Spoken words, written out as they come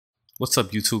What's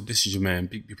up, YouTube? This is your man,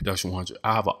 Big B Production 100.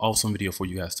 I have an awesome video for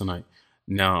you guys tonight.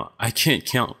 Now, I can't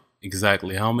count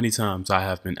exactly how many times I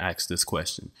have been asked this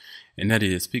question, and that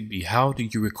is, Big B, how do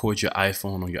you record your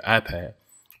iPhone or your iPad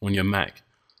on your Mac?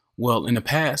 Well, in the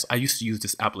past, I used to use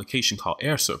this application called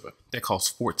Air Server that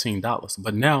costs $14,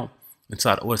 but now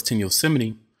inside OS X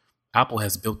Yosemite, Apple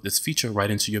has built this feature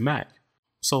right into your Mac.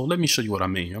 So let me show you what I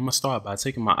mean. I'm gonna start by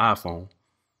taking my iPhone,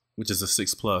 which is a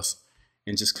 6 Plus,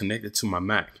 and just connect it to my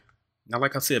Mac. Now,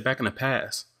 like I said, back in the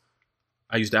past,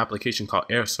 I used an application called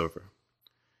Air Server.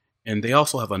 And they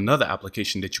also have another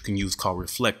application that you can use called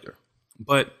Reflector.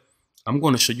 But I'm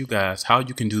going to show you guys how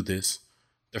you can do this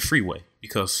the free way.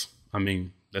 Because, I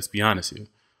mean, let's be honest here.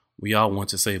 We all want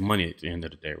to save money at the end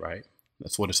of the day, right?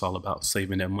 That's what it's all about,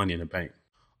 saving that money in the bank.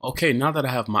 Okay, now that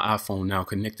I have my iPhone now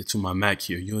connected to my Mac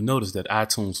here, you'll notice that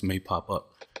iTunes may pop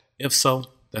up. If so,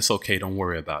 that's okay. Don't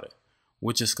worry about it.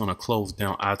 We're just going to close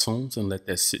down iTunes and let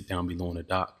that sit down below in the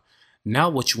dock. Now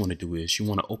what you want to do is you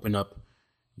want to open up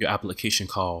your application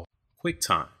called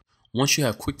QuickTime. Once you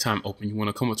have QuickTime open, you want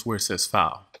to come up to where it says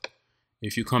File.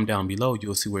 If you come down below,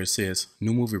 you'll see where it says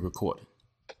New Movie Recording.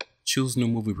 Choose New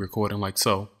Movie Recording like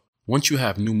so. Once you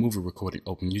have New Movie Recording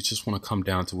open, you just want to come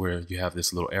down to where you have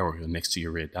this little arrow here next to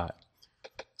your red dot.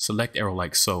 Select arrow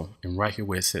like so, and right here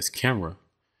where it says Camera,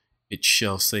 it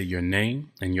shall say your name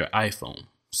and your iPhone.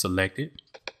 Select it,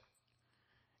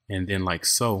 and then like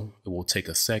so, it will take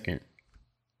a second.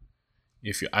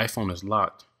 If your iPhone is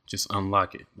locked, just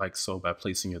unlock it like so by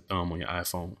placing your thumb on your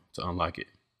iPhone to unlock it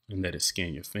and let it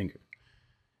scan your finger.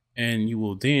 And you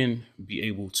will then be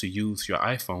able to use your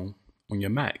iPhone on your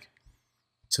Mac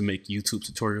to make YouTube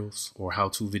tutorials or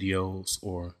how-to videos,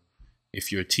 or if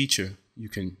you're a teacher, you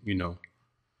can,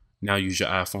 now use your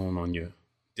iPhone on your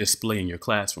display in your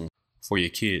classroom for your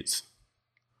kids.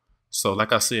 So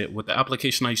like I said, with the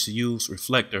application I used to use,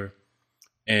 Reflector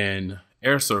and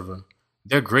Air Server,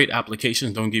 they're great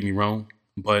applications, don't get me wrong.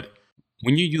 But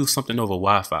when you use something over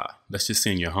Wi-Fi, let's just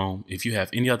say in your home, if you have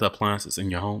any other appliances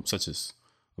in your home, such as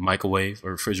a microwave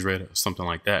or refrigerator or something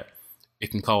like that,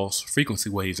 it can cause frequency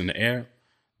waves in the air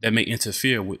that may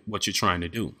interfere with what you're trying to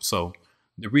do. So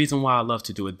the reason why I love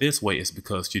to do it this way is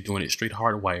because you're doing it straight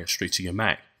hardwired straight to your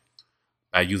Mac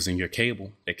by using your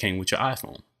cable that came with your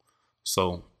iPhone.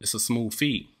 So it's a smooth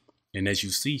feed. And as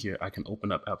you see here, I can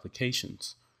open up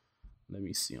applications. Let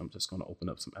me see. I'm just going to open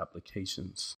up some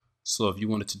applications. So if you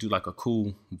wanted to do like a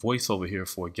cool voiceover here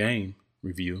for a game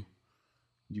review,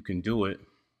 you can do it.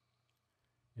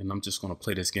 And I'm just going to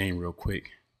play this game real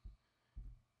quick.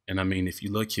 And I mean, if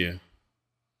you look here,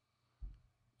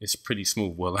 it's pretty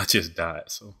smooth. Well, I just died,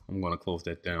 so I'm going to close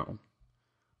that down.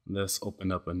 Let's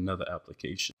open up another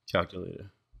application, calculator.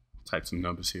 Type some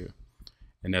numbers here.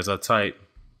 And as I type,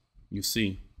 you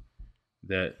see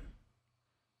that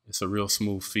it's a real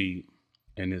smooth feed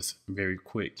and it's very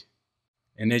quick.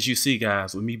 And as you see,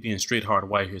 guys, with me being straight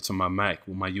hardwired here to my Mac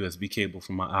with my USB cable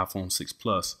from my iPhone 6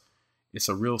 Plus, it's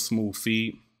a real smooth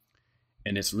feed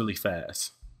and it's really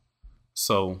fast.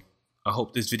 So I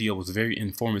hope this video was very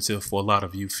informative for a lot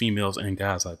of you females and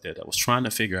guys out there that was trying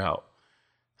to figure out,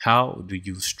 how do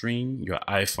you stream your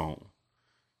iPhone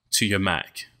to your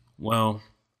Mac? Well,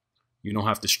 you don't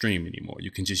have to stream anymore. You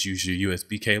can just use your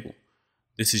USB cable.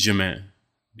 This is your man,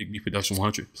 Big B Production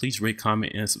 100. Please rate,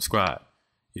 comment, and subscribe.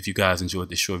 If you guys enjoyed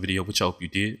this short video, which I hope you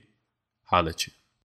did, holla at you.